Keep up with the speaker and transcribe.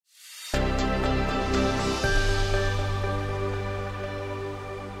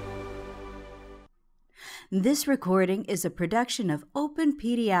This recording is a production of Open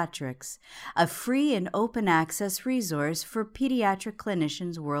Pediatrics, a free and open access resource for pediatric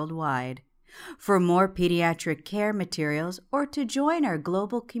clinicians worldwide. For more pediatric care materials or to join our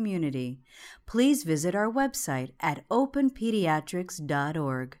global community, please visit our website at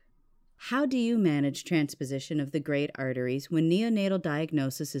openpediatrics.org. How do you manage transposition of the great arteries when neonatal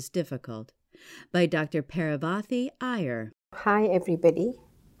diagnosis is difficult? By Dr. Parvati Iyer. Hi everybody,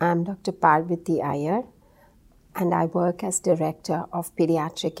 I'm Dr. Parvati Iyer and I work as Director of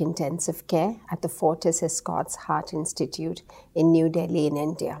Pediatric Intensive Care at the Fortis Escorts Heart Institute in New Delhi in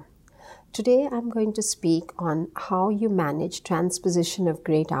India. Today I'm going to speak on how you manage transposition of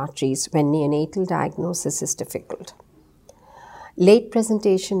great arteries when neonatal diagnosis is difficult. Late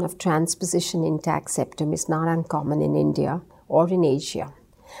presentation of transposition intact septum is not uncommon in India or in Asia.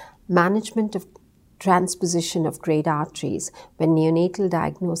 Management of transposition of great arteries when neonatal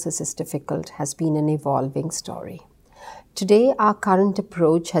diagnosis is difficult has been an evolving story. Today, our current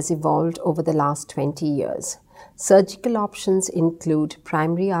approach has evolved over the last 20 years. Surgical options include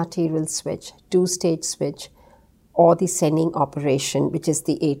primary arterial switch, two-stage switch, or the Senning operation, which is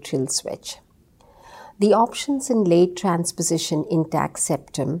the atrial switch. The options in late transposition intact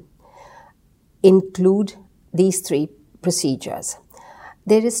septum include these three procedures.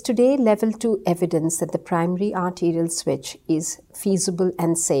 There is today level 2 evidence that the primary arterial switch is feasible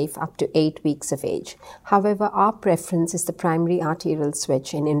and safe up to 8 weeks of age. However, our preference is the primary arterial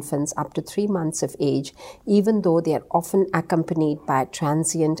switch in infants up to 3 months of age, even though they are often accompanied by a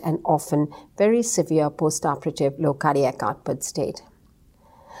transient and often very severe postoperative low cardiac output state.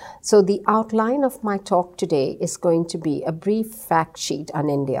 So the outline of my talk today is going to be a brief fact sheet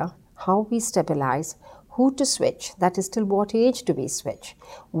on India, how we stabilize, who to switch, that is till what age do we switch,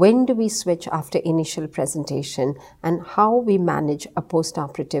 when do we switch after initial presentation, and how we manage a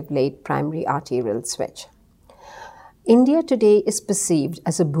postoperative late primary arterial switch. India today is perceived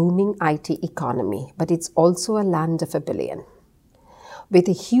as a booming IT economy, but it's also a land of a billion. With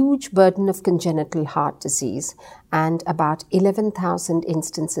a huge burden of congenital heart disease and about 11,000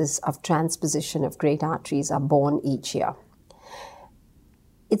 instances of transposition of great arteries are born each year.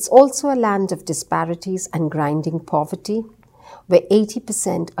 It's also a land of disparities and grinding poverty, where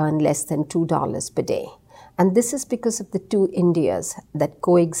 80% earn less than $2 per day. And this is because of the two Indias that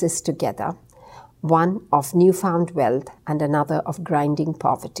coexist together, one of newfound wealth and another of grinding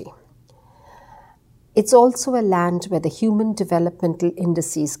poverty. It's also a land where the human developmental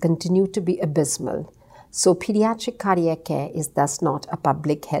indices continue to be abysmal, so pediatric cardiac care is thus not a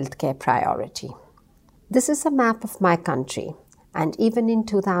public health care priority. This is a map of my country. And even in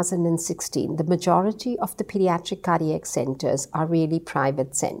 2016, the majority of the pediatric cardiac centers are really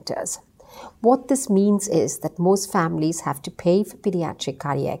private centers. What this means is that most families have to pay for pediatric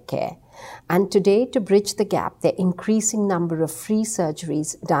cardiac care. And today, to bridge the gap, there are increasing number of free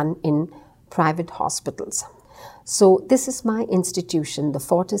surgeries done in private hospitals. So this is my institution, the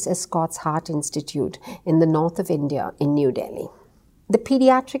Fortis Escorts Heart Institute in the north of India in New Delhi. The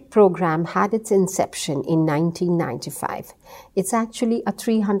pediatric program had its inception in 1995. It's actually a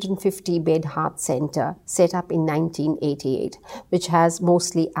 350-bed heart center set up in 1988, which has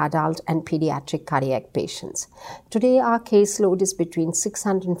mostly adult and pediatric cardiac patients. Today, our caseload is between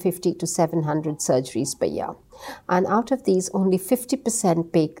 650 to 700 surgeries per year. And out of these, only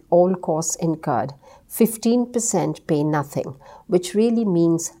 50% pay all costs incurred. 15% pay nothing, which really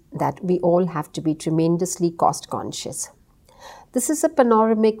means that we all have to be tremendously cost conscious. This is a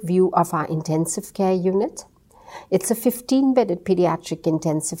panoramic view of our intensive care unit. It's a 15-bedded pediatric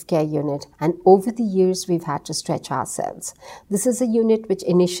intensive care unit, and over the years we've had to stretch ourselves. This is a unit which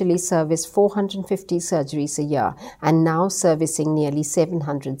initially serviced 450 surgeries a year and now servicing nearly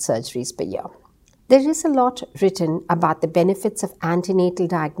 700 surgeries per year. There is a lot written about the benefits of antenatal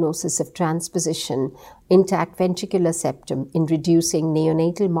diagnosis of transposition intact ventricular septum in reducing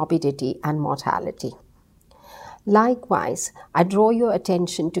neonatal morbidity and mortality. Likewise, I draw your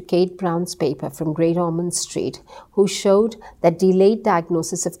attention to Kate Brown's paper from Great Ormond Street, who showed that delayed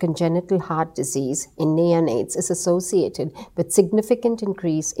diagnosis of congenital heart disease in neonates is associated with significant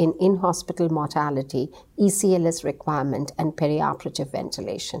increase in in-hospital mortality, ECLS requirement, and perioperative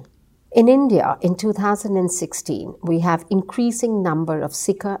ventilation. In India, in 2016, we have increasing number of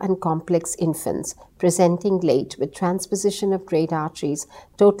sicker and complex infants presenting late with transposition of great arteries,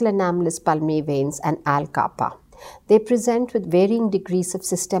 total anomalous pulmonary veins, and Al-Kappa. They present with varying degrees of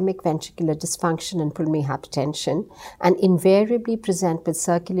systemic ventricular dysfunction and pulmonary hypertension, and invariably present with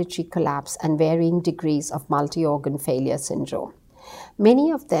circulatory collapse and varying degrees of multi-organ failure syndrome.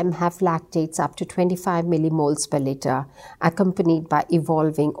 Many of them have lactates up to 25 millimoles per liter, accompanied by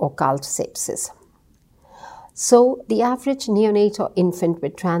evolving occult sepsis. So, the average neonate or infant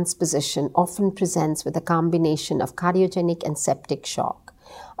with transposition often presents with a combination of cardiogenic and septic shock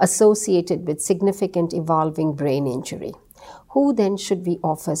associated with significant evolving brain injury. Who then should we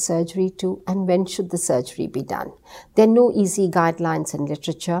offer surgery to, and when should the surgery be done? There are no easy guidelines in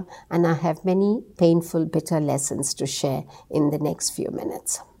literature, and I have many painful, bitter lessons to share in the next few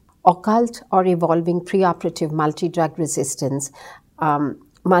minutes. Occult or evolving preoperative multidrug resistance,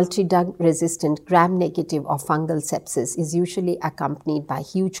 multidrug resistant gram-negative or fungal sepsis is usually accompanied by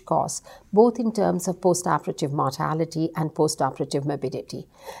huge costs, both in terms of postoperative mortality and postoperative morbidity.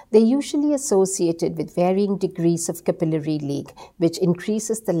 They're usually associated with varying degrees of capillary leak, which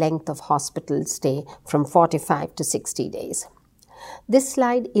increases the length of hospital stay from 45 to 60 days. This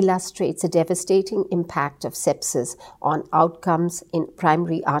slide illustrates a devastating impact of sepsis on outcomes in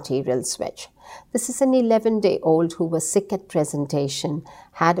primary arterial switch. This is an 11-day-old who was sick at presentation,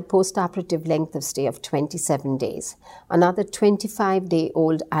 had a postoperative length of stay of 27 days. Another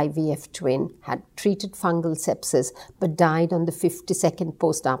 25-day-old IVF twin had treated fungal sepsis but died on the 52nd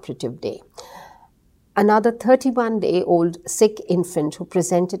postoperative day. Another 31-day-old sick infant who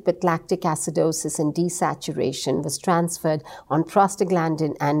presented with lactic acidosis and desaturation was transferred on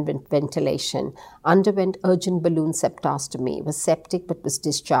prostaglandin and ventilation, underwent urgent balloon septostomy, was septic but was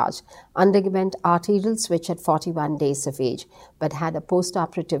discharged, underwent arterial switch at 41 days of age, but had a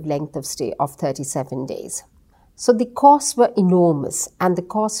postoperative length of stay of 37 days. So the costs were enormous, and the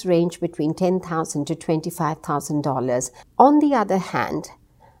costs range between $10,000 to $25,000. On the other hand,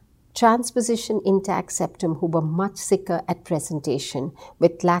 transposition intact septum who were much sicker at presentation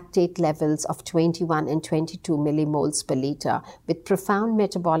with lactate levels of 21 and 22 millimoles per liter with profound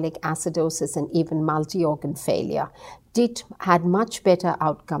metabolic acidosis and even multi-organ failure had much better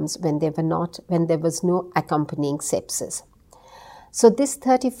outcomes when there was no accompanying sepsis. So this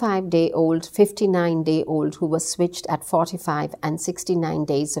 35-day-old, 59-day-old who was switched at 45 and 69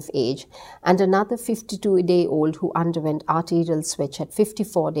 days of age, and another 52-day-old who underwent arterial switch at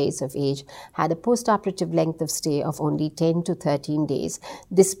 54 days of age had a postoperative length of stay of only 10 to 13 days,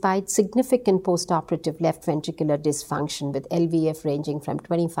 despite significant postoperative left ventricular dysfunction with LVF ranging from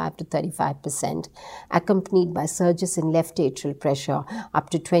 25 to 35%, accompanied by surges in left atrial pressure up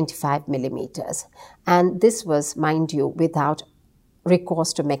to 25 millimeters. And this was, mind you, without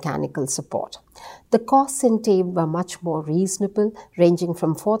recourse to mechanical support. The costs entailed were much more reasonable, ranging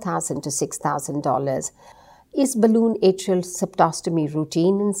from $4,000 to $6,000. Is balloon atrial septostomy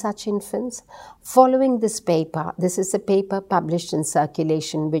routine in such infants? Following this paper, this is a paper published in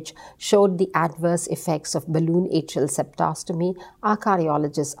Circulation which showed the adverse effects of balloon atrial septostomy. Our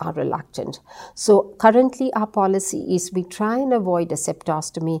cardiologists are reluctant. So currently our policy is we try and avoid a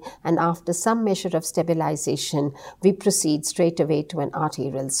septostomy, and after some measure of stabilization, we proceed straight away to an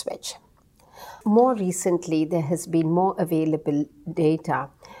arterial switch. More recently, there has been more available data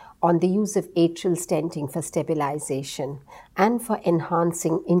on the use of atrial stenting for stabilization and for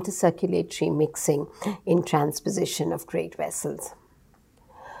enhancing intercirculatory mixing in transposition of great vessels.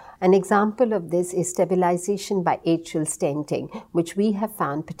 An example of this is stabilization by atrial stenting, which we have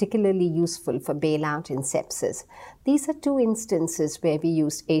found particularly useful for bailout in sepsis. These are two instances where we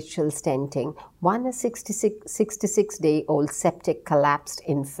used atrial stenting, one a 66-day-old septic collapsed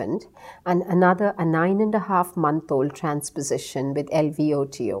infant, and another a 9.5-month-old transposition with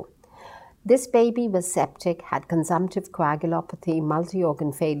LVOTO. This baby was septic, had consumptive coagulopathy,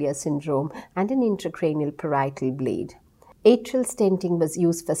 multi-organ failure syndrome, and an intracranial parietal bleed. Atrial stenting was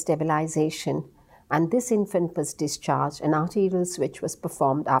used for stabilization, and this infant was discharged. An arterial switch was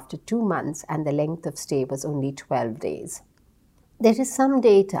performed after 2 months, and the length of stay was only 12 days. There is some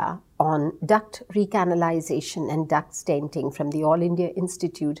data on duct recanalization and duct stenting from the All India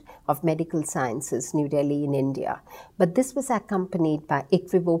Institute of Medical Sciences, New Delhi in India, but this was accompanied by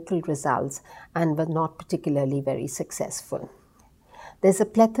equivocal results and was not particularly very successful. There's a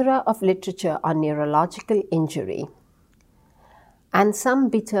plethora of literature on neurological injury and some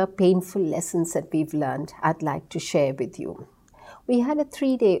bitter, painful lessons that we've learned I'd like to share with you. We had a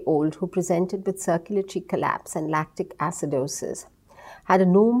 3-day-old who presented with circulatory collapse and lactic acidosis, had a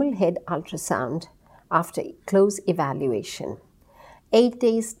normal head ultrasound after close evaluation. 8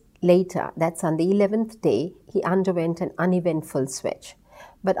 days later, that's on the 11th day, he underwent an uneventful switch.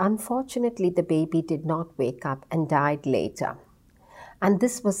 But unfortunately, the baby did not wake up and died later. And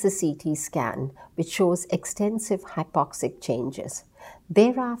this was the CT scan, which shows extensive hypoxic changes.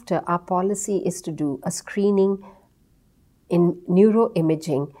 Thereafter, our policy is to do a screening in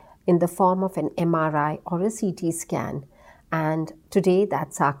neuroimaging in the form of an MRI or a CT scan. And today,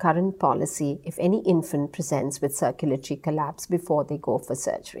 that's our current policy if any infant presents with circulatory collapse before they go for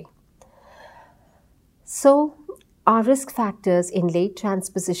surgery. So, our risk factors in late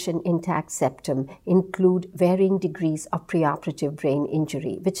transposition intact septum include varying degrees of preoperative brain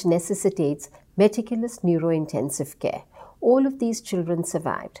injury, which necessitates meticulous neurointensive care. All of these children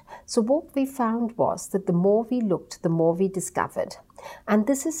survived. So what we found was that the more we looked, the more we discovered. And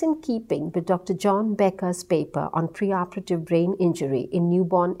this is in keeping with Dr. John Becker's paper on preoperative brain injury in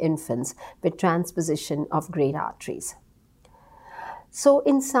newborn infants with transposition of great arteries. So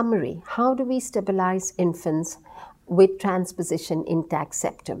in summary, how do we stabilize infants with transposition intact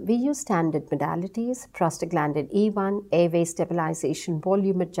septum? We use standard modalities, prostaglandin E1, airway stabilization,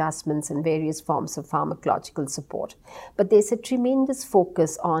 volume adjustments, and various forms of pharmacological support. But there's a tremendous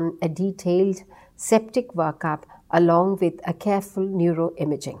focus on a detailed septic workup along with a careful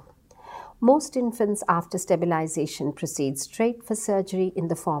neuroimaging. Most infants after stabilization proceed straight for surgery in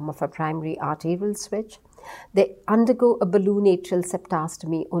the form of a primary arterial switch. They undergo a balloon atrial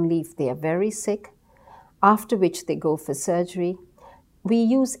septostomy only if they are very sick, after which they go for surgery. We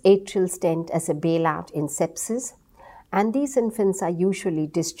use atrial stent as a bailout in sepsis, and these infants are usually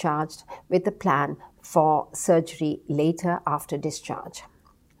discharged with a plan for surgery later after discharge.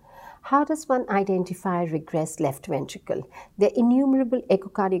 How does one identify regressed left ventricle? There are innumerable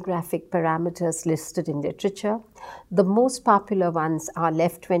echocardiographic parameters listed in literature. The most popular ones are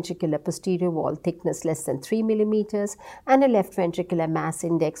left ventricular posterior wall thickness less than 3 millimeters and a left ventricular mass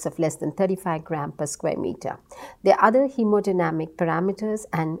index of less than 35 gram per square meter. There are other hemodynamic parameters,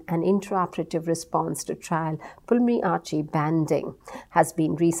 and an intraoperative response to trial pulmonary artery banding has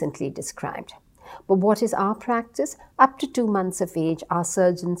been recently described. But what is our practice? Up to 2 months of age, our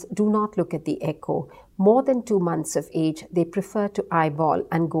surgeons do not look at the echo. More than 2 months of age, they prefer to eyeball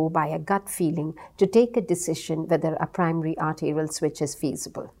and go by a gut feeling to take a decision whether a primary arterial switch is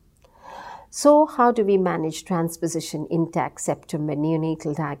feasible. So how do we manage transposition intact septum when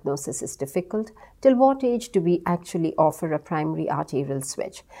neonatal diagnosis is difficult? Till what age do we actually offer a primary arterial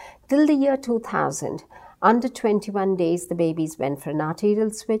switch? Till the year 2000, under 21 days, the babies went for an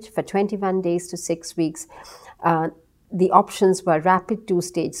arterial switch. For 21 days to 6 weeks, the options were rapid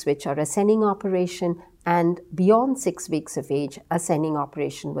two-stage switch or a Senning operation, and beyond 6 weeks of age, a Senning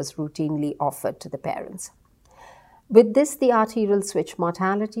operation was routinely offered to the parents. With this, the arterial switch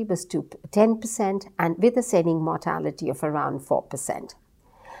mortality was 10%, and with a Senning mortality of around 4%.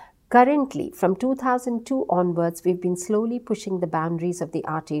 Currently, from 2002 onwards, we've been slowly pushing the boundaries of the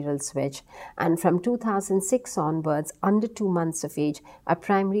arterial switch, and from 2006 onwards, under 2 months of age, a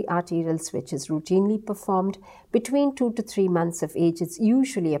primary arterial switch is routinely performed. Between 2 to 3 months of age, it's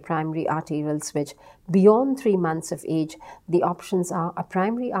usually a primary arterial switch. Beyond 3 months of age, the options are a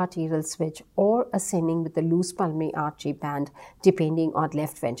primary arterial switch or a Senning with a loose pulmonary artery band, depending on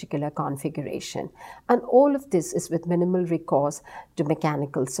left ventricular configuration. And all of this is with minimal recourse to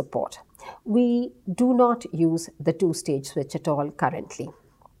mechanical support. We do not use the two-stage switch at all currently.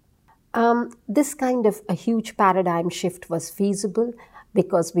 This kind of a huge paradigm shift was feasible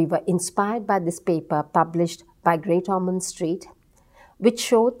because we were inspired by this paper published by Great Ormond Street, which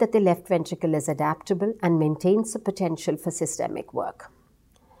showed that the left ventricle is adaptable and maintains the potential for systemic work.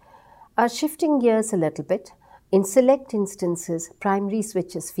 Shifting gears a little bit, in select instances, primary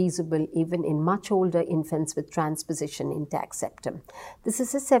switch is feasible even in much older infants with transposition intact septum. This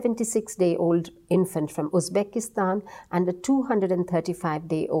is a 76-day-old infant from Uzbekistan and a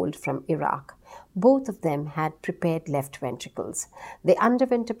 235-day-old from Iraq. Both of them had prepared left ventricles. They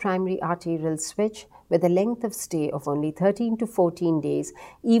underwent a primary arterial switch with a length of stay of only 13 to 14 days,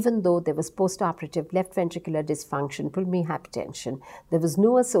 even though there was postoperative left ventricular dysfunction, pulmonary hypertension. There was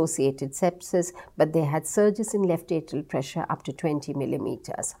no associated sepsis, but they had surges in left atrial pressure up to 20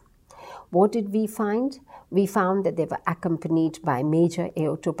 millimeters. What did we find? We found that they were accompanied by major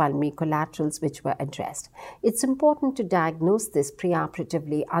aortopulmonary collaterals which were addressed. It's important to diagnose this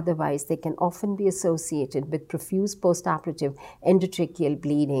preoperatively, otherwise they can often be associated with profuse postoperative endotracheal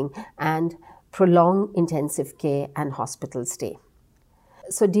bleeding and prolonged intensive care and hospital stay.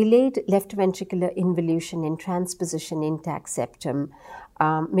 So delayed left ventricular involution in transposition intact septum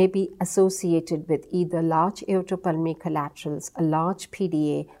may be associated with either large aortopulmonary collaterals, a large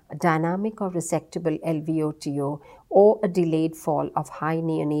PDA, a dynamic or resectable LVOTO, or a delayed fall of high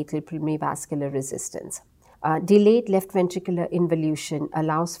neonatal pulmonary vascular resistance. Delayed left ventricular involution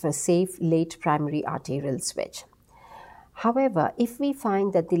allows for safe late primary arterial switch. However, if we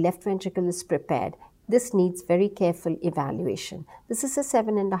find that the left ventricle is prepared, this needs very careful evaluation. This is a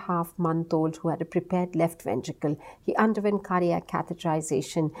 7.5-month-old who had a prepared left ventricle. He underwent cardiac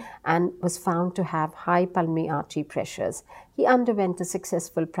catheterization and was found to have high pulmonary artery pressures. He underwent a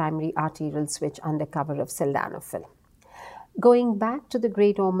successful primary arterial switch under cover of sildenafil. Going back to the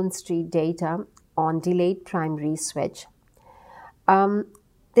Great Ormond Street data, on delayed primary switch.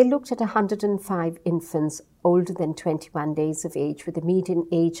 They looked at 105 infants older than 21 days of age with a median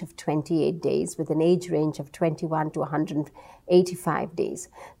age of 28 days with an age range of 21 to 185 days.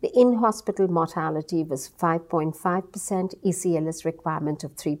 The in-hospital mortality was 5.5%, ECLS requirement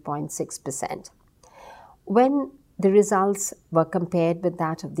of 3.6%. When the results were compared with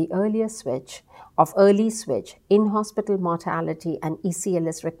that of the early switch, in-hospital mortality and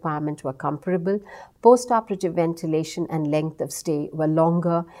ECLS requirement were comparable. Post-operative ventilation and length of stay were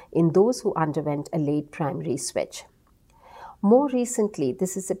longer in those who underwent a late primary switch. More recently,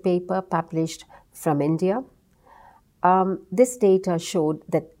 this is a paper published from India. This data showed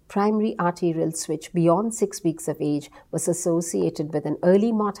that primary arterial switch beyond 6 weeks of age was associated with an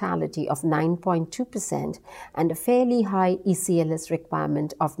early mortality of 9.2% and a fairly high ECLS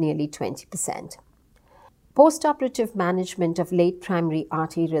requirement of nearly 20%. Post-operative management of late primary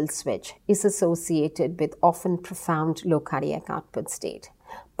arterial switch is associated with often profound low cardiac output state.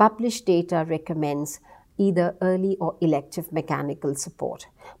 Published data recommends either early or elective mechanical support,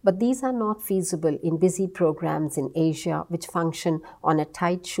 but these are not feasible in busy programs in Asia which function on a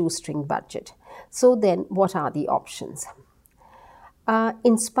tight shoestring budget. So then, what are the options?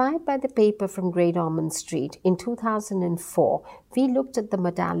 Inspired by the paper from Great Ormond Street, in 2004, we looked at the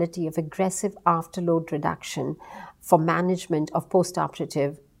modality of aggressive afterload reduction for management of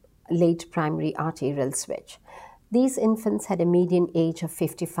postoperative late primary arterial switch. These infants had a median age of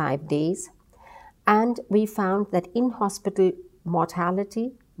 55 days, and we found that in-hospital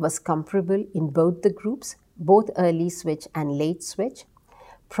mortality was comparable in both the groups, both early switch and late switch.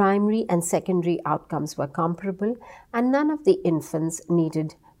 Primary and secondary outcomes were comparable, and none of the infants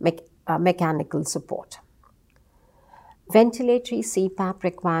needed mechanical support. Ventilatory CPAP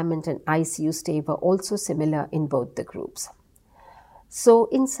requirement and ICU stay were also similar in both the groups. So,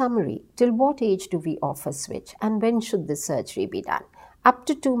 in summary, till what age do we offer switch, and when should the surgery be done? Up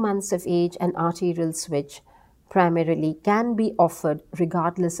to 2 months of age, an arterial switch primarily can be offered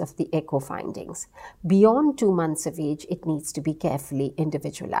regardless of the echo findings. Beyond 2 months of age, it needs to be carefully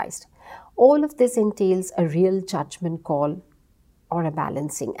individualized. All of this entails a real judgment call or a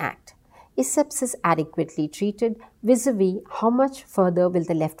balancing act. Is sepsis adequately treated vis-a-vis how much further will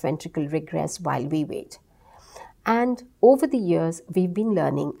the left ventricle regress while we wait? And over the years, we've been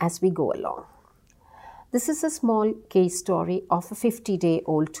learning as we go along. This is a small case story of a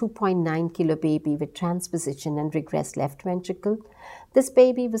 50-day-old 2.9 kilo baby with transposition and regressed left ventricle. This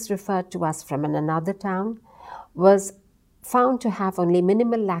baby was referred to us from another town, was found to have only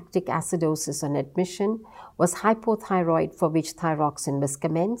minimal lactic acidosis on admission, was hypothyroid for which thyroxine was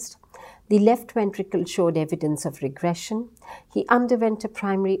commenced. The left ventricle showed evidence of regression. He underwent a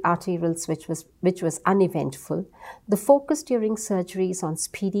primary arterial switch which was uneventful. The focus during surgery is on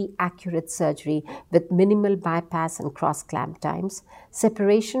speedy, accurate surgery with minimal bypass and cross-clamp times.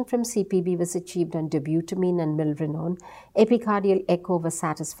 Separation from CPB was achieved on dobutamine and milrinone. Epicardial echo was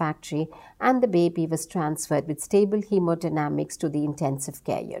satisfactory, and the baby was transferred with stable hemodynamics to the intensive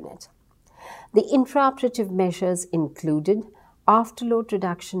care unit. The intraoperative measures included afterload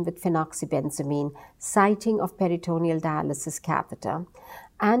reduction with phenoxybenzamine, siting of peritoneal dialysis catheter,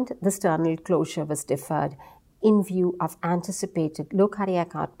 and the sternal closure was deferred in view of anticipated low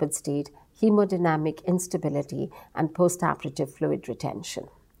cardiac output state, hemodynamic instability, and postoperative fluid retention.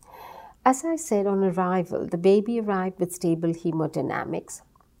 As I said, on arrival, the baby arrived with stable hemodynamics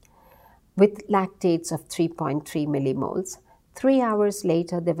with lactates of 3.3 millimoles. 3 hours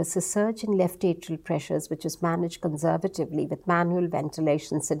later, there was a surge in left atrial pressures, which was managed conservatively with manual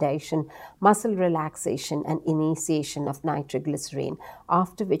ventilation, sedation, muscle relaxation, and initiation of nitroglycerine,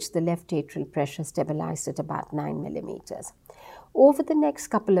 after which the left atrial pressure stabilized at about 9 millimeters. Over the next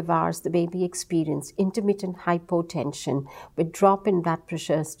couple of hours, the baby experienced intermittent hypotension with drop in blood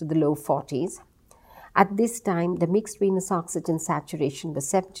pressures to the low 40s. At this time, the mixed venous oxygen saturation was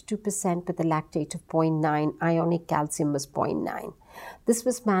 72% with a lactate of 0.9, ionic calcium was 0.9. This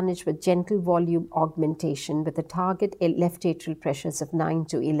was managed with gentle volume augmentation with a target left atrial pressures of 9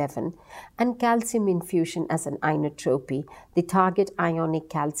 to 11 and calcium infusion as an inotropy, the target ionic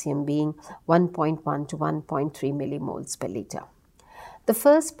calcium being 1.1 to 1.3 millimoles per liter. The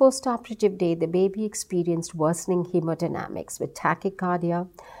first postoperative day, the baby experienced worsening hemodynamics with tachycardia,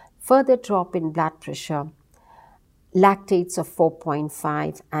 further drop in blood pressure, lactates of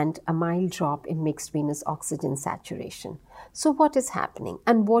 4.5, and a mild drop in mixed venous oxygen saturation. So what is happening,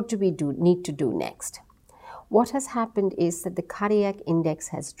 and what do we need to do next? What has happened is that the cardiac index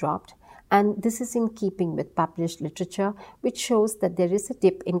has dropped, and this is in keeping with published literature, which shows that there is a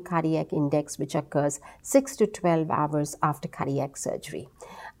dip in cardiac index which occurs 6 to 12 hours after cardiac surgery.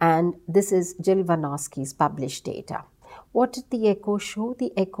 And this is Jill Vanosky's published data. What did the echo show?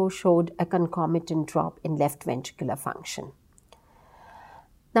 The echo showed a concomitant drop in left ventricular function.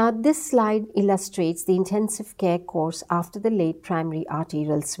 Now, this slide illustrates the intensive care course after the late primary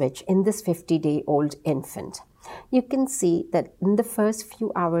arterial switch in this 50-day-old infant. You can see that in the first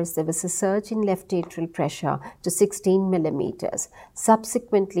few hours, there was a surge in left atrial pressure to 16 millimeters.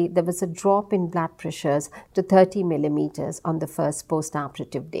 Subsequently, there was a drop in blood pressures to 30 millimeters on the first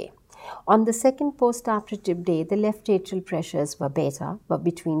postoperative day. On the second postoperative day, the left atrial pressures were better, were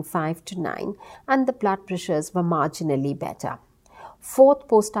between 5 to 9, and the blood pressures were marginally better. Fourth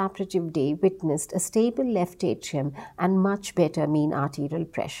postoperative day witnessed a stable left atrium and much better mean arterial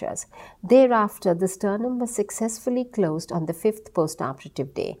pressures. Thereafter, the sternum was successfully closed on the fifth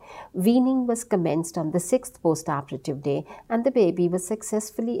postoperative day. Weaning was commenced on the sixth postoperative day, and the baby was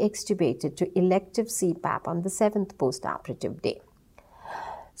successfully extubated to elective CPAP on the seventh postoperative day.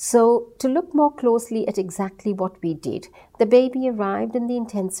 So, to look more closely at exactly what we did, the baby arrived in the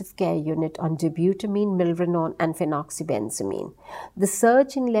intensive care unit on dobutamine, milrinone, and phenoxybenzamine. The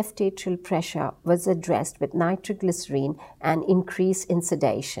surge in left atrial pressure was addressed with nitroglycerine and increase in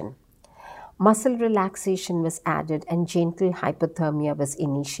sedation. Muscle relaxation was added and gentle hypothermia was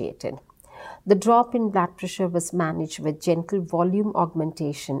initiated. The drop in blood pressure was managed with gentle volume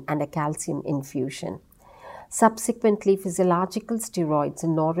augmentation and a calcium infusion. Subsequently, physiological steroids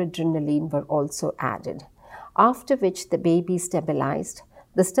and noradrenaline were also added, after which the baby stabilized,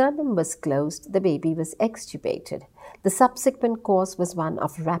 the sternum was closed, the baby was extubated. The subsequent course was one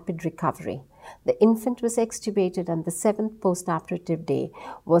of rapid recovery. The infant was extubated on the 7th postoperative day,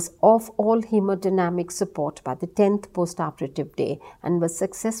 was off all hemodynamic support by the 10th postoperative day, and was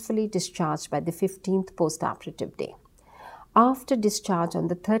successfully discharged by the 15th postoperative day. After discharge on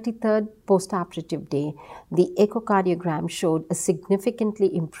the 33rd postoperative day, the echocardiogram showed a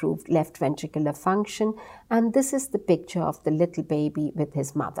significantly improved left ventricular function, and this is the picture of the little baby with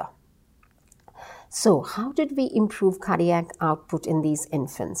his mother. So, how did we improve cardiac output in these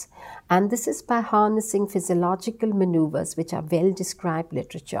infants? And this is by harnessing physiological maneuvers which are well described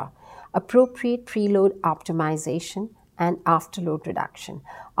literature, appropriate preload optimization, and afterload reduction.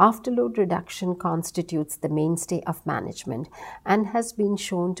 Afterload reduction constitutes the mainstay of management and has been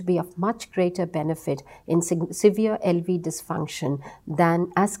shown to be of much greater benefit in severe LV dysfunction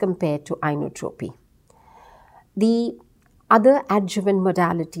than as compared to inotropy. The other adjuvant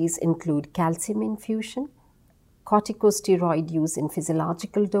modalities include calcium infusion, corticosteroid use in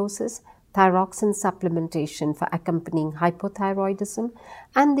physiological doses, thyroxine supplementation for accompanying hypothyroidism,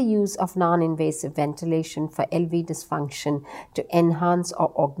 and the use of non-invasive ventilation for LV dysfunction to enhance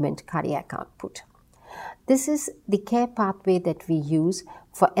or augment cardiac output. This is the care pathway that we use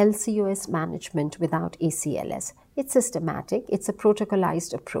for LCOS management without ACLS. It's systematic, it's a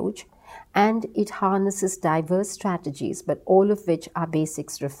protocolized approach, and it harnesses diverse strategies, but all of which are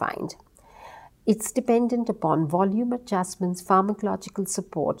basics refined. It's dependent upon volume adjustments, pharmacological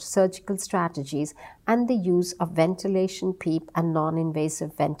support, surgical strategies, and the use of ventilation, PEEP, and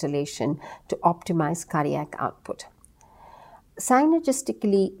non-invasive ventilation to optimize cardiac output.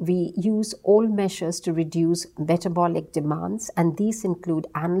 Synergistically, we use all measures to reduce metabolic demands, and these include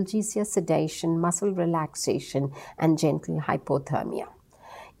analgesia, sedation, muscle relaxation, and gentle hypothermia.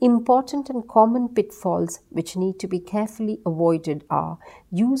 Important and common pitfalls which need to be carefully avoided are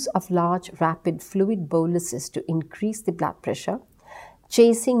use of large rapid fluid boluses to increase the blood pressure,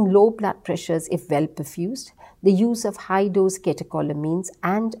 chasing low blood pressures if well perfused, the use of high-dose catecholamines,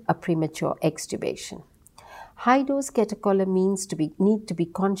 and a premature extubation. High-dose catecholamines need to be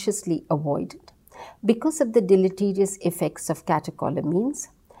consciously avoided. Because of the deleterious effects of catecholamines,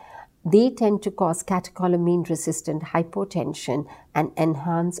 they tend to cause catecholamine-resistant hypotension and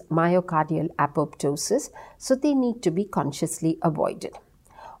enhance myocardial apoptosis, so they need to be consciously avoided.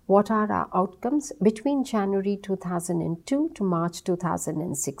 What are our outcomes? Between January 2002 to March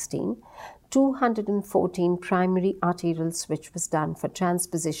 2016, 214 primary arterial switch was done for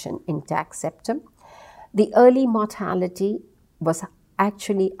transposition intact septum. The early mortality was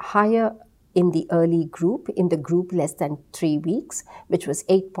actually higher in the early group, in the group less than 3 weeks, which was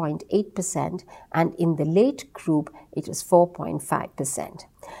 8.8%, and in the late group, it was 4.5%.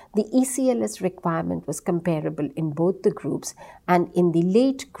 The ECLS requirement was comparable in both the groups, and in the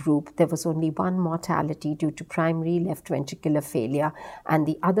late group, there was only one mortality due to primary left ventricular failure, and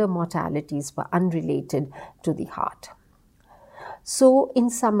the other mortalities were unrelated to the heart. So,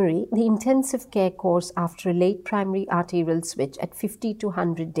 in summary, the intensive care course after a late primary arterial switch at 50 to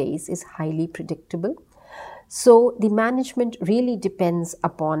 100 days is highly predictable. So the management really depends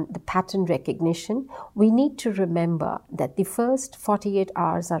upon the pattern recognition. We need to remember that the first 48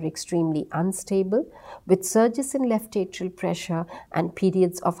 hours are extremely unstable, with surges in left atrial pressure and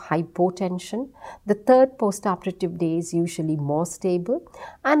periods of hypotension. The third postoperative day is usually more stable,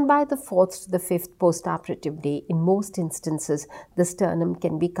 and by the fourth to the fifth postoperative day, in most instances, the sternum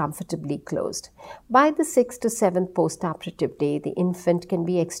can be comfortably closed. By the sixth to seventh postoperative day, the infant can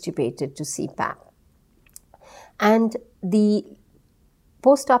be extubated to CPAP. And the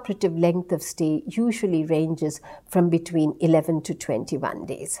postoperative length of stay usually ranges from between 11 to 21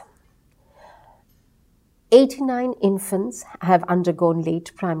 days. 89 infants have undergone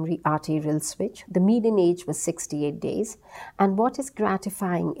late primary arterial switch. The median age was 68 days. And what is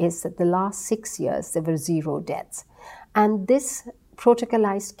gratifying is that the last 6 years there were 0 deaths. And this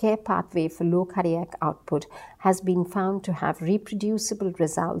protocolized care pathway for low cardiac output has been found to have reproducible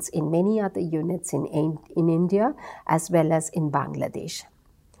results in many other units in India as well as in Bangladesh.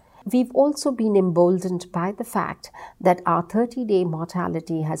 We've also been emboldened by the fact that our 30-day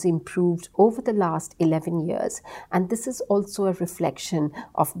mortality has improved over the last 11 years, and this is also a reflection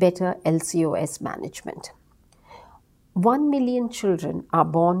of better LCOS management. 1 million children are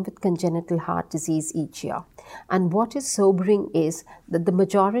born with congenital heart disease each year. And what is sobering is that the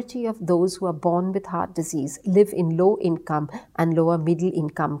majority of those who are born with heart disease live in low-income and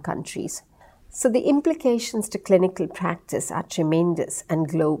lower-middle-income countries. So the implications to clinical practice are tremendous and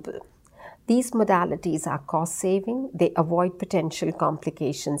global. These modalities are cost-saving. They avoid potential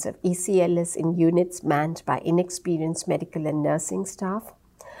complications of ECLS in units manned by inexperienced medical and nursing staff.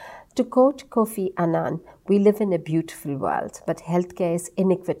 To quote Kofi Annan, we live in a beautiful world, but healthcare is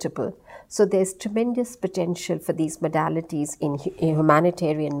inequitable. So there's tremendous potential for these modalities in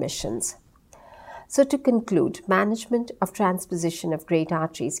humanitarian missions. So to conclude, management of transposition of great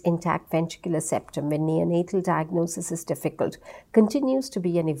arteries intact ventricular septum when neonatal diagnosis is difficult continues to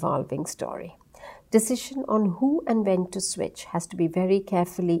be an evolving story. Decision on who and when to switch has to be very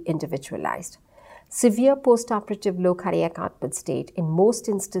carefully individualized. Severe postoperative low cardiac output state in most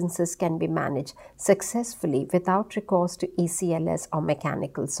instances can be managed successfully without recourse to ECLS or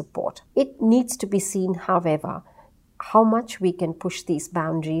mechanical support. It needs to be seen, however, how much we can push these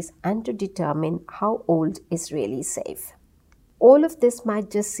boundaries and to determine how old is really safe. All of this might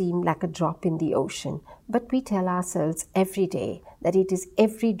just seem like a drop in the ocean, but we tell ourselves every day that it is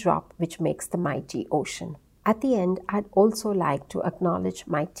every drop which makes the mighty ocean. At the end, I'd also like to acknowledge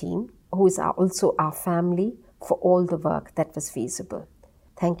my team, who is also our family, for all the work that was feasible.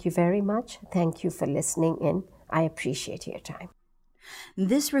 Thank you very much. Thank you for listening in. I appreciate your time.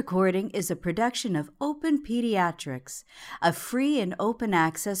 This recording is a production of Open Pediatrics, a free and open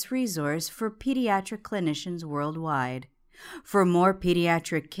access resource for pediatric clinicians worldwide. For more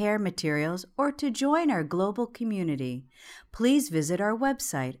pediatric care materials or to join our global community, please visit our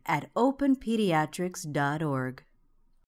website at openpediatrics.org.